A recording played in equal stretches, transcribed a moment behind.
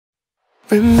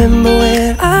Remember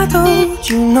when I told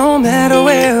you no matter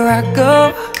where I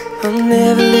go, I'll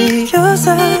never leave your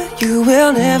side, you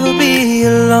will never be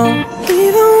alone.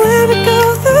 Even when we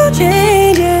go through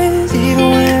changes,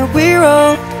 even when we're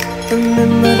old,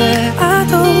 remember that I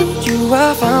told you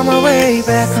I found my way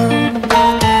back home.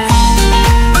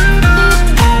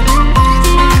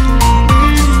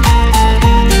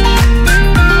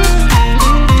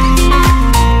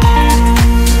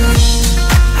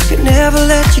 Never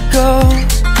let you go,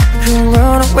 couldn't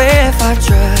run away if I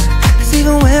tried. Cause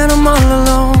even when I'm all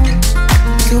alone,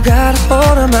 you got a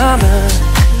hold of my mind.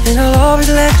 And I'll always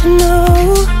let you know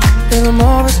that I'm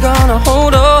always gonna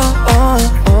hold on.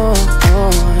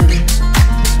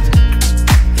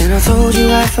 And I told you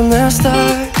right from the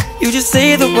start, you just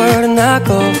say the word and I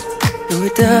go. No,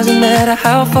 it doesn't matter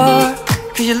how far,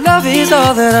 cause your love is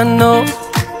all that I know.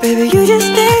 Baby, you just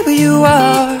stay where you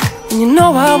are, and you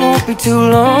know I won't be too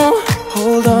long.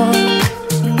 Hold on,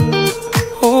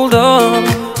 hold on.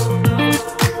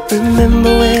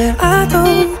 Remember when I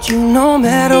told you no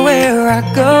matter where I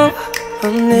go,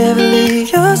 I'll never leave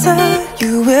your side,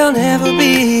 you will never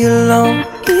be alone.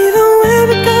 Even when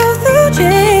we go through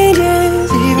changes,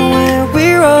 even when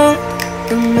we're old,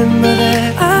 remember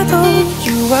that I told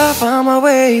you I found my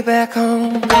way back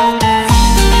home.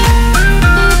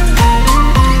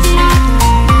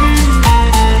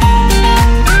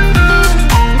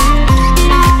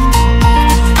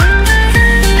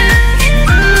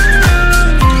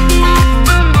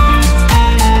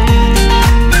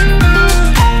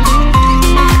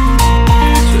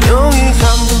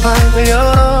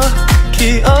 열어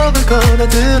기억을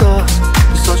꺼내들어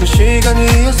있어준 시간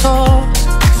위에서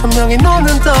선명히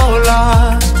너는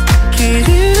떠올라. 길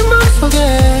잃은 맘속에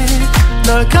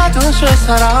널 가둔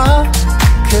실사람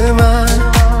그만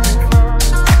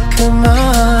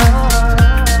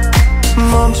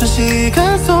멈춘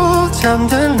시간 속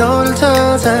잠든 너를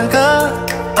찾아가.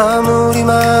 아무리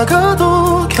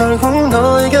막아도 결국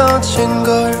너의 곁인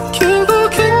걸.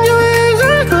 결국엔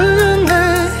여행을 끝내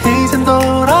이젠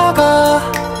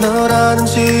돌아가. 너라는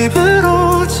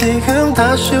집으로 지금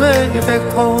다시 way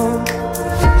back home.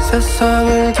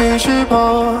 세상을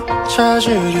뒤집어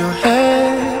찾으려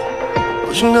해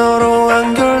오직 너로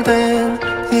완결된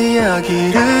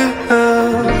이야기를.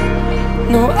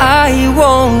 No, I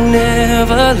won't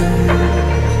never lose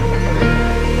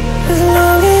as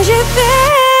long as you're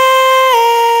there.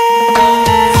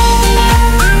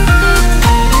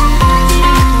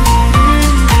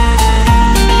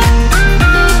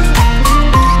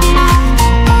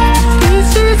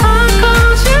 빛이 다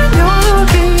꺼진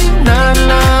여기 나를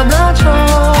안아줘.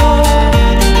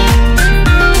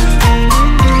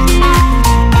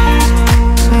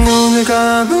 눈을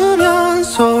감으면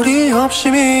소리 없이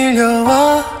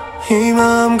밀려와. 이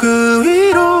마음 그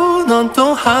위로 넌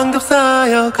또 한겹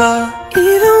쌓여가.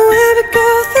 Even when we go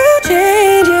through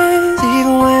changes,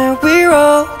 even when we're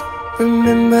old,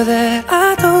 remember that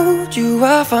I told you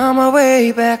I found my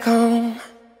way back home.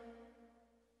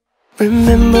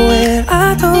 Remember when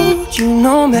I told you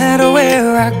no matter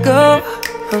where I go,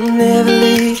 I'll never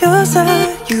leave your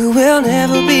side, you will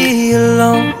never be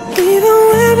alone. Even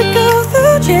when we go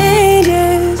through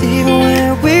changes, even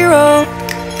when we're old,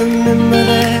 remember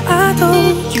that I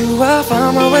told you I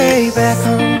found my way back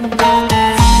home.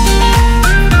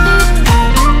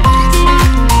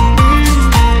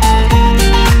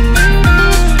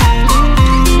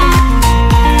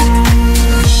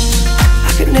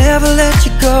 I could never let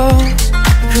you go,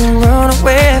 couldn't run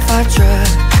away if I tried.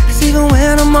 Cause even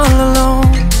when I'm all alone,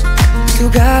 you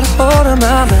got a hold of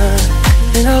my mind.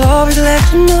 And I'll always let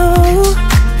you know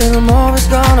that I'm always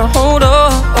gonna hold on.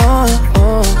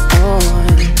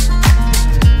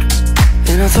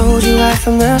 And I told you right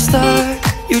from the start,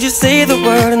 you just say the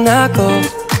word and I go.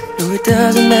 No, it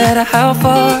doesn't matter how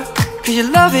far, cause your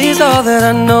love is all that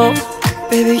I know.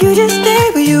 Baby, you just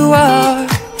stay where you are,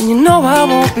 and you know I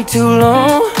won't be too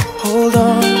long. Hold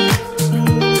on,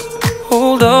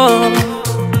 hold on.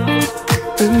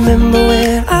 Remember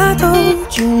when I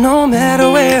told you no matter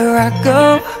where I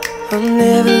go, I'll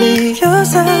never leave your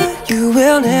side, you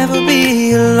will never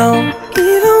be alone.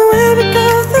 Even when we go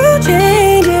through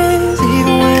changes,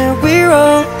 even when we're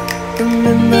old,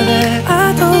 remember that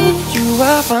I told you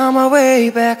I found my way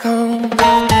back home.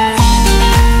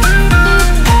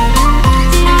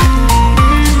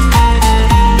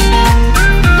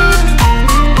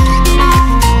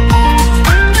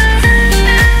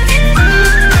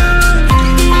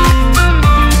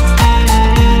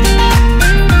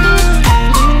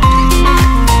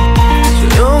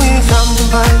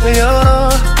 열어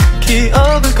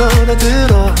기억을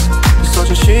꺼내들어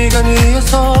있어준 시간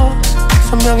위에서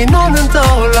선명히 너는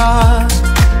떠올라.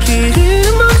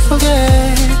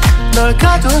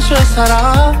 가둔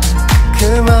실사람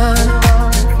그만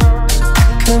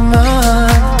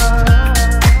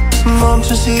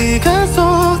멈춘 시간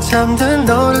속 잠든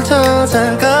너를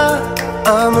찾아가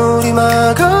아무리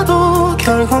막아도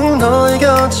결국 너의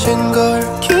곁인 걸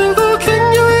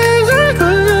결국엔 여행을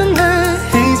끝내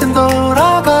이젠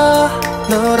돌아가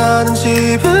너라는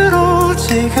집으로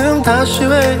지금 다시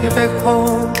way back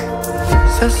home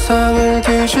세상을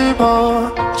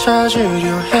뒤집어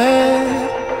찾으려 해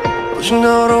오직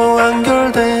너로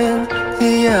완결된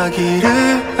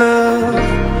이야기를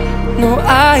No,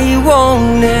 I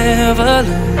won't never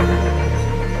lose